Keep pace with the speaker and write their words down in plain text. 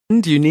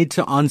And you need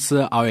to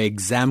answer our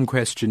exam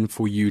question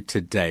for you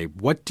today.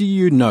 What do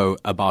you know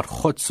about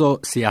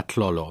Kgotso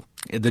Seatlholo?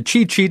 The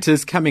cheat sheet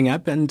is coming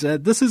up, and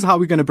this is how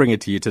we're going to bring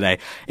it to you today.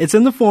 It's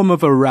in the form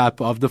of a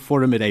wrap of the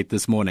Forum at 8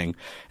 this morning.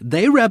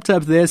 They wrapped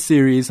up their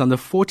series on the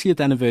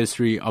 40th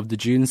anniversary of the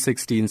June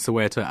 16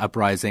 Soweto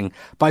Uprising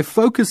by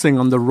focusing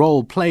on the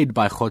role played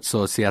by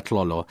Kgotso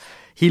Seatlholo.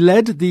 He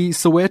led the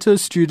Soweto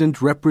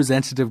Student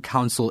Representative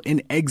Council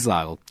in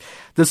Exile.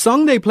 The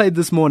song they played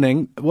this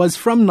morning was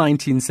from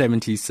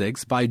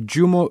 1976 by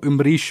JUMA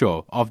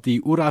MRISHO of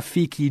the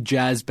Urafiki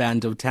jazz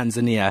band of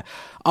Tanzania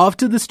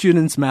after the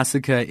students'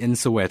 massacre in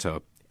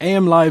Soweto.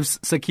 Amlive's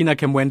Sakina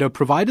Kamwendo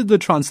provided the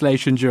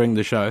translation during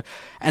the show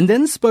and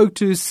then spoke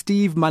to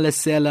Steve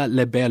Malesela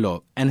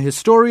Lebelo, an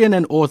historian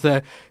and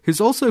author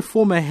who's also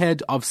former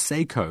head of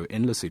SAYCO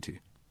in Lesotho.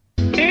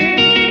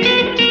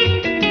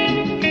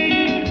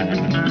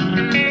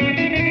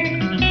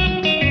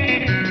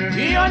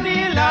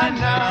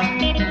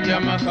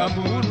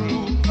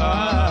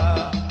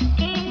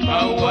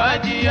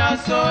 Mauaji ya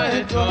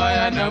Soweto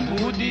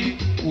yanabudi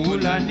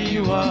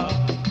kulaniwa,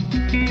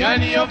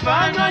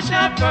 yaliyofanywa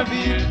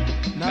Sharpeville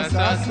na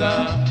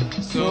sasa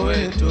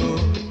Soweto.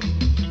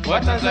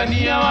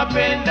 Watanzania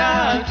wapenda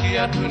haki,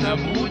 hatuna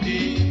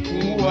budi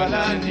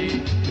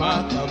kuwalani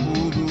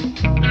makaburu.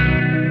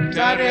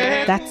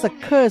 That's a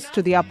curse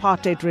to the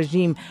apartheid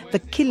regime. The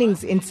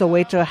killings in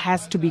Soweto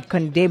has to be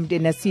condemned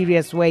in a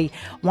serious way.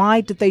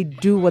 Why did they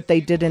do what they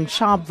did in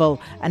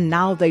Sharpeville and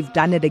now they've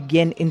done it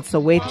again in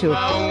Soweto?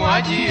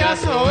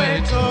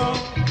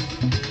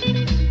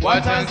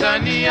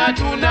 Watanzania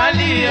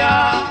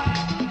tunalia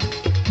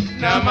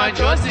na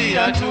machozi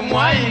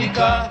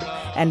yatumwaika.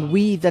 And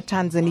we, the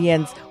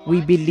Tanzanians,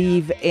 we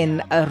believe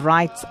in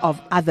rights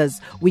of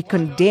others. We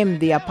condemn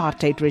the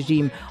apartheid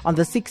regime. On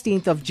the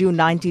 16th of June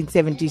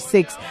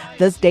 1976,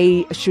 this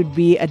day should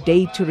be a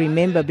day to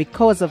remember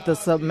because of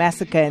this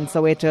massacre in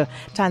Soweto.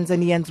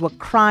 Tanzanians were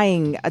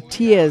crying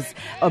tears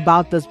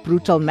about this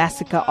brutal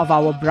massacre of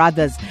our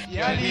brothers.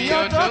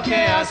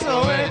 Yaliyotokea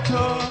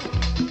Soweto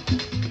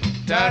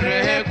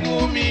tarehe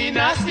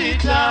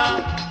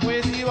 16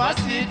 mwezi wa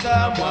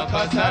 6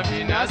 mwaka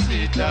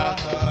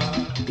 76.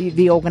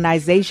 The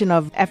Organization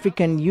of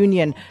African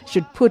Union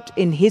should put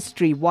in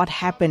history what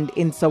happened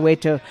in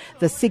Soweto.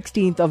 The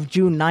 16th of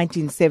June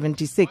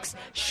 1976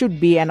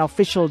 should be an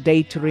official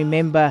day to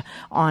remember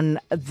on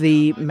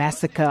the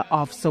massacre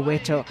of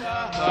Soweto.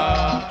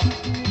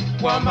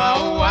 Kwa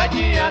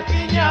mauaji ya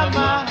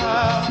kinyama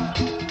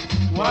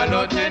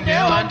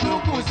walotendewa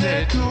ndugu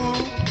zetu,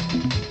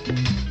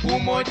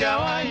 umoja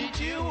wa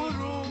nchi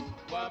huru.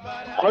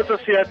 Kgotso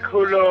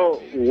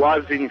Seatlholo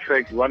was in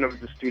fact one of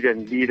the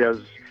student leaders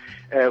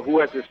who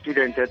was a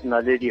student at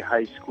Naledi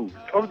High School.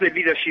 Of the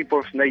leadership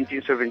of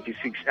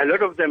 1976, a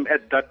lot of them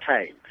at that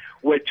time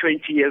were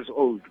 20 years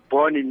old,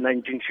 born in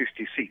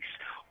 1956.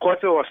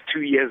 Kgotso was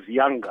 2 years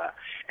younger,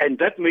 and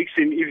that makes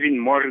him even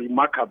more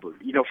remarkable,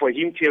 for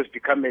him to have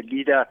become a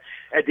leader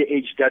at the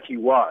age that he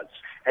was,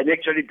 and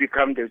actually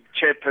become the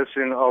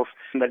chairperson of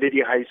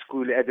Naledi High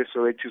School at the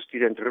Soweto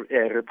Student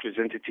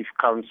Representative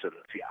Council.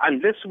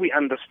 Unless we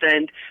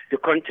understand the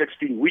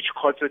context in which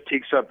Kgotso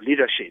takes up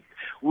leadership,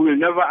 we will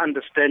never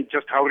understand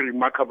just how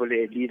remarkable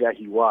a leader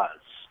he was.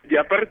 The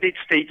apartheid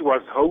state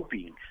was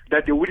hoping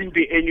that there wouldn't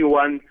be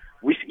anyone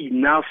with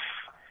enough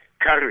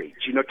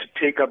courage, to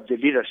take up the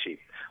leadership.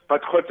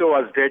 But Kgotso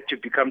was there to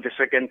become the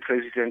second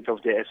president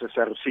of the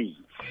SSRC.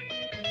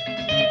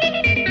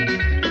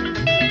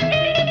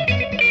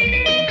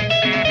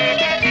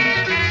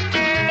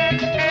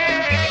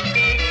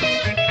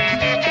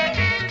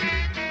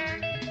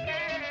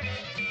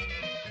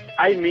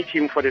 I met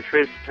him for the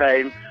first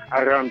time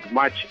around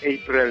March,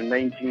 April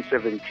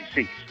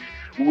 1976.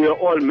 We were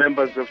all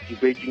members of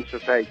debating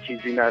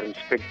societies in our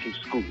respective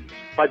schools.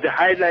 But the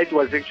highlight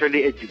was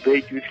actually a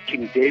debate with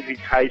King David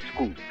High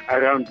School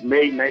around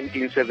May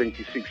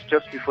 1976,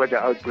 just before the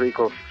outbreak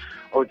of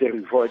the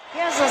revolt.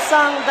 Here's a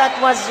song that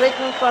was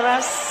written for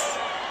us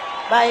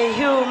by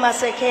Hugh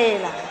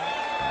Masekela.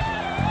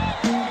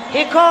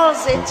 He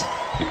calls it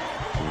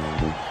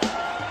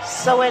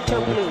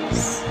Soweto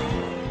Blues.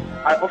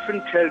 I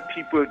often tell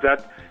people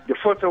that the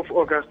 4th of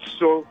August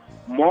saw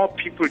more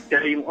people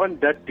dying on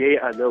that day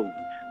alone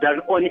than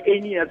on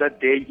any other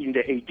day in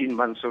the 18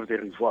 months of the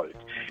revolt.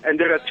 And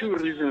there are two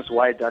reasons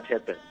why that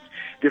happened.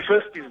 The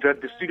first is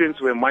that the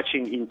students were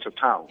marching into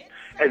town.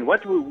 And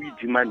what were we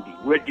demanding?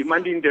 We were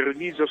demanding the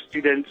release of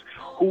students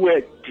who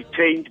were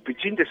detained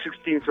between the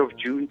 16th of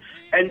June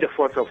and the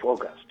 4th of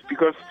August,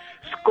 because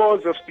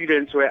scores of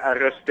students were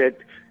arrested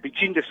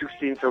between the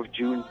 16th of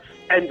June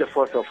and the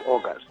 4th of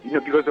August,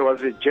 because there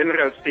was a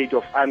general state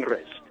of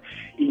unrest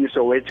in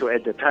Soweto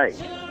at the time.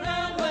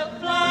 Children were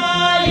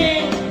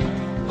flying,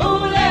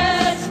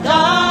 bullets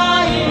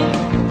dying,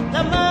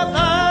 the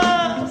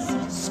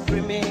mothers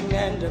screaming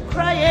and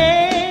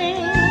crying,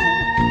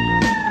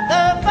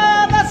 the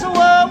fathers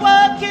were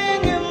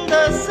working in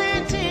the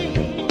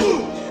city,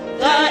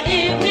 the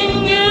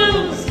evening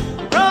news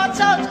brought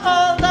out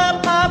all the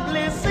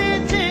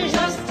publicity,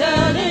 just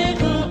a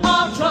little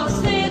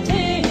atrocity.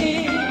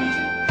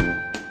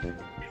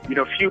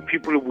 few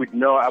people would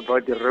know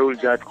about the role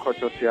that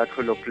Kgotso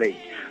Seatlholo played.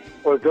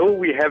 Although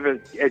we have a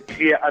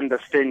clear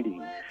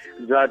understanding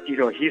that,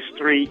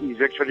 history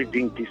is actually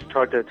being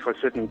distorted for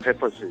certain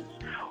purposes,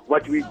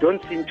 what we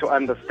don't seem to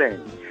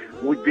understand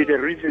would be the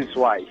reasons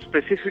why,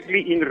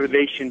 specifically in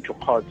relation to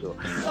Kgotso.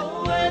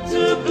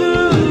 Soweto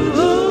blues,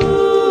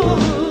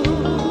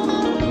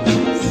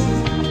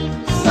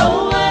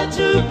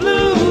 Soweto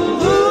blues.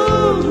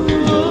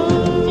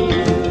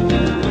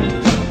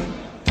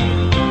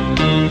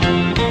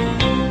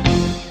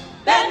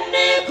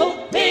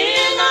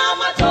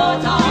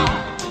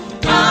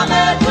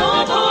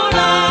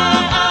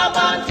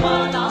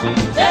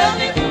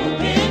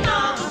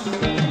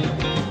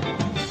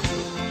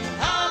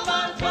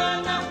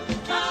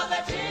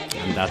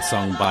 That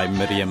song by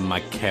Miriam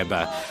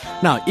Makeba.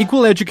 Now,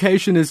 Equal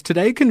Education is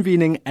today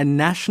convening a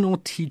National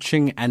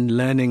Teaching and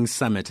Learning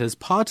Summit as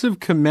part of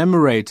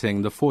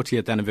commemorating the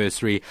 40th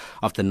anniversary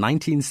of the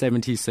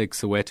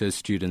 1976 Soweto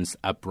Students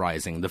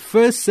Uprising. The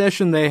first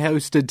session they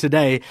hosted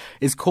today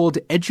is called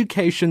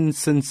Education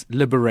Since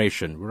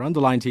Liberation. We're on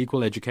the line to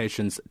Equal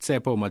Education's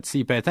Tshepo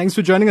Motsepe. Thanks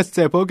for joining us,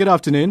 Tshepo. Good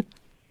afternoon.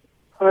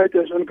 Hi,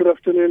 Dhashen. Good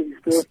afternoon.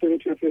 Good afternoon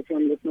to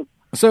everyone listening.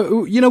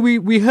 So,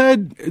 we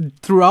heard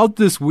throughout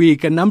this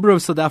week a number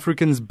of South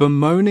Africans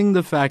bemoaning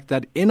the fact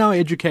that in our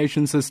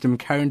education system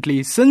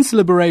currently, since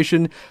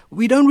liberation,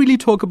 we don't really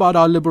talk about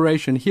our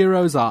liberation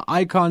heroes, our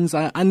icons,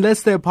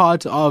 unless they're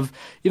part of,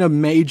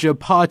 major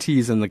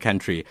parties in the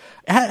country.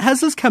 Has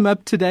this come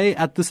up today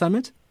at the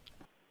summit?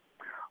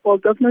 Well,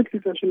 definitely,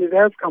 Dhashen, it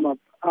has come up.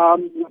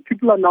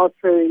 People are now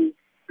saying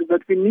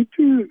that we need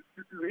to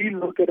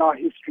relook at our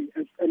history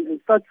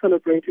and start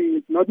celebrating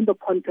it, not in the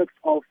context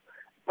of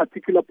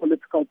particular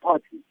political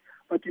party,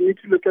 but you need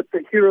to look at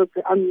the heroes,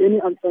 the many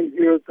unsung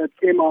heroes that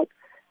came out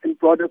and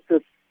brought us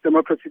this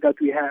democracy that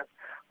we have.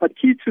 But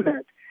key to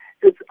that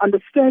is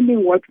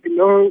understanding what we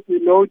know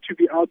to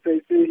be out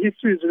there. The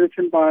history is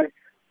written by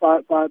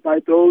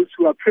those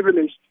who are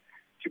privileged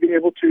to be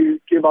able to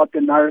give out the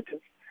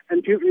narrative.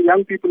 And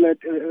young people,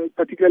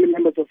 particularly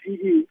members of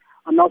EE,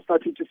 are now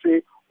starting to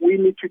say we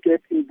need to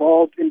get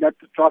involved in that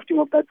drafting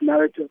of that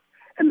narrative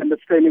and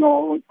understanding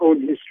our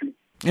own history.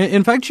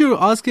 In fact,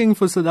 you're asking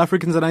for South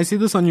Africans, and I see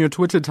this on your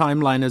Twitter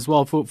timeline as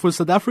well, for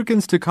South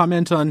Africans to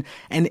comment on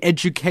an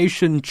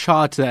education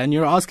charter, and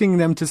you're asking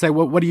them to say,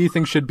 what do you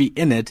think should be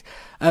in it?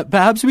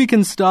 Perhaps we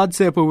can start,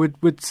 Tshepo,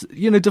 with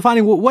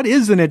defining what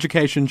is an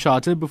education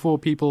charter before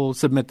people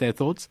submit their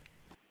thoughts.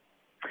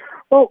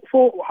 Well,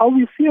 for how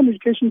we see an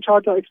education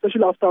charter,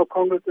 especially after our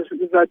Congress,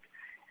 is that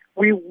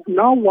we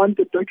now want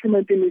a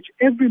document in which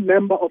every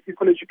member of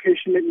equal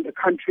education in the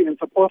country and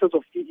supporters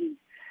of EE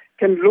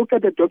can look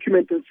at the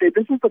document and say,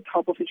 this is the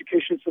type of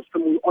education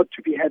system we ought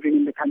to be having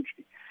in the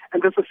country.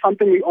 And this is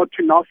something we ought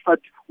to now start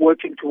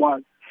working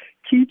towards.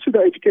 Key to the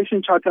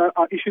education charter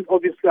are issues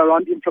obviously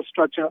around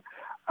infrastructure,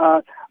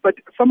 but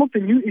some of the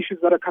new issues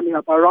that are coming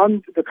up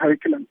around the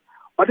curriculum.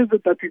 What is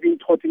it that we're being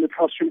taught in the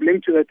classroom?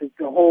 Linked to that is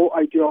the whole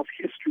idea of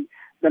history.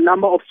 The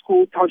number of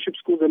schools, township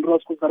schools and rural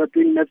schools that are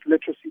doing maths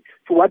literacy.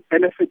 To what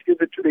benefit is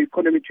it to the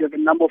economy to have a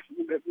number of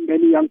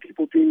many young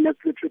people doing maths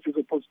literacy as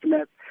opposed to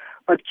maths?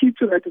 But key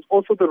to that is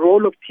also the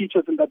role of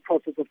teachers in that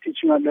process of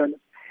teaching our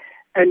learners.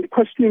 And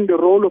questioning the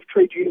role of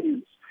trade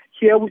unions.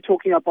 Here we're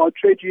talking about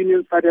trade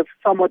unions that have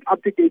somewhat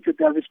abdicated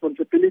their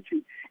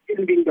responsibility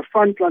in being the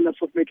front runners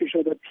of making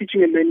sure that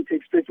teaching and learning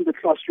takes place in the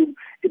classroom,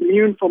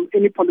 immune from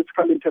any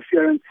political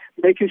interference,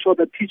 making sure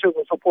that teachers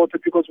are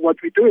supported, because what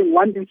we do in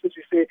one instance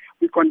we say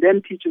we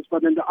condemn teachers,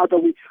 but in the other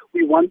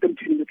we want them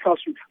to be in the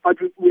classroom. But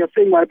we are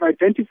saying we have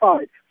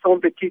identified some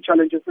of the key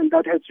challenges, and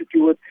that has to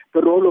do with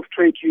the role of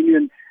trade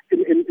union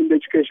in the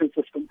education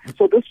system.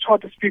 So this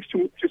charter speaks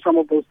to some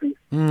of those things.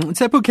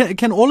 Tshepo,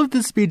 can all of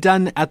this be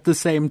done at the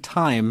same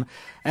time?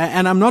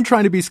 And I'm not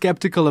trying to be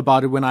skeptical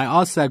about it when I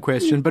ask that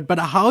question, but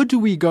how do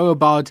we go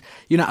about,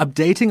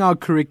 updating our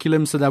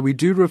curriculum so that we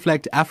do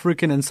reflect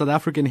African and South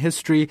African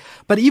history,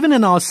 but even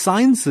in our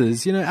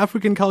sciences,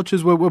 African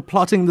cultures we're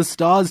plotting the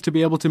stars to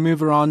be able to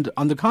move around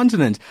on the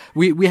continent.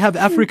 We have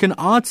African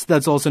arts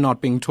that's also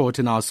not being taught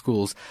in our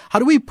schools. How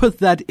do we put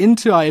that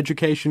into our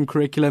education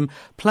curriculum,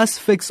 plus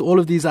fix all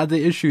of these other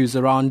issues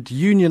around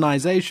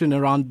unionization,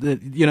 around the,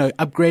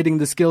 upgrading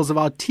the skills of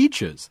our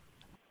teachers?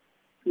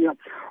 Yeah.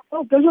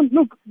 Well,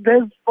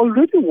 there's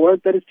already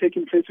work that is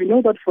taking place. We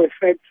know that for a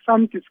fact,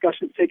 some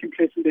discussions taking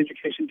place in the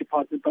education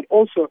department, but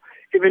also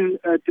even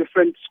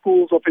different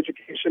schools of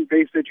education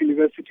based at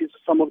universities,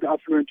 some of the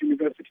affluent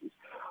universities.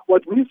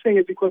 What we're saying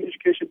is because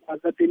education is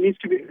that there needs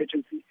to be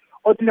urgency.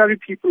 Ordinary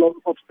people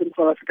of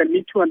South Africa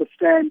need to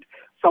understand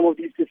some of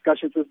these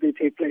discussions as they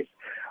take place.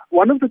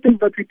 One of the things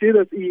that we did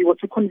as EE was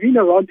to convene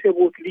a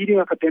roundtable with leading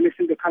academics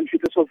in the country.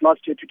 This was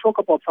last year, to talk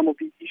about some of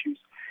these issues.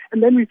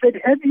 And then we said,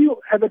 do you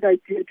have an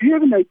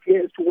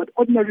idea as to what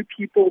ordinary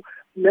people,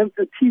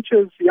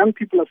 teachers, young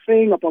people are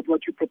saying about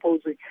what you're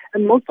proposing?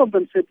 And most of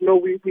them said, no,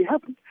 we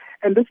haven't.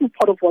 And this is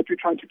part of what we're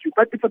trying to do.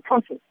 But it's a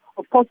process.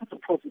 Of course, it's a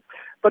process.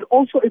 But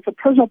also it's a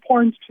pressure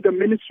point to the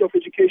Ministry of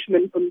Education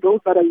and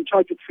those that are in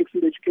charge of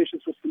fixing the education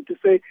system to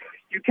say,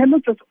 you You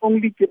cannot just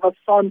only give us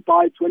sound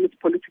bites when it's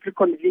politically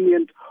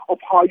convenient of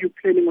how you're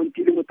planning on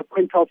dealing with the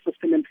quintile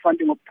system and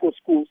funding of poor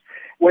schools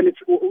when it's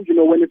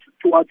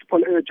towards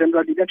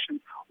general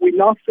elections. We're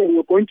now saying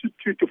we're going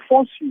to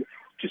force you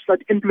to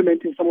start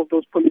implementing some of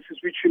those policies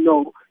which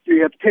you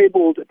have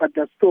tabled, but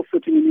they're still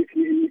sitting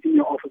in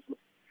your offices.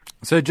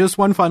 So just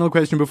one final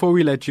question before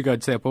we let you go,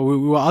 Tshepo. We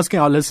were asking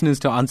our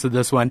listeners to answer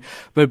this one,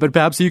 but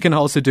perhaps you can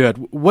also do it.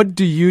 What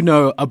do you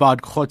know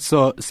about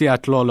Kgotso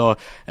Seatlholo,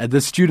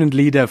 the student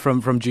leader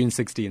from June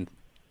 16th?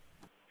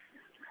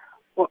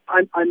 Well,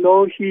 I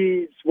know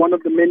he's one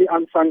of the many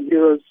unsung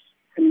heroes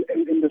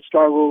in the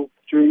struggle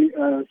during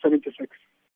 76.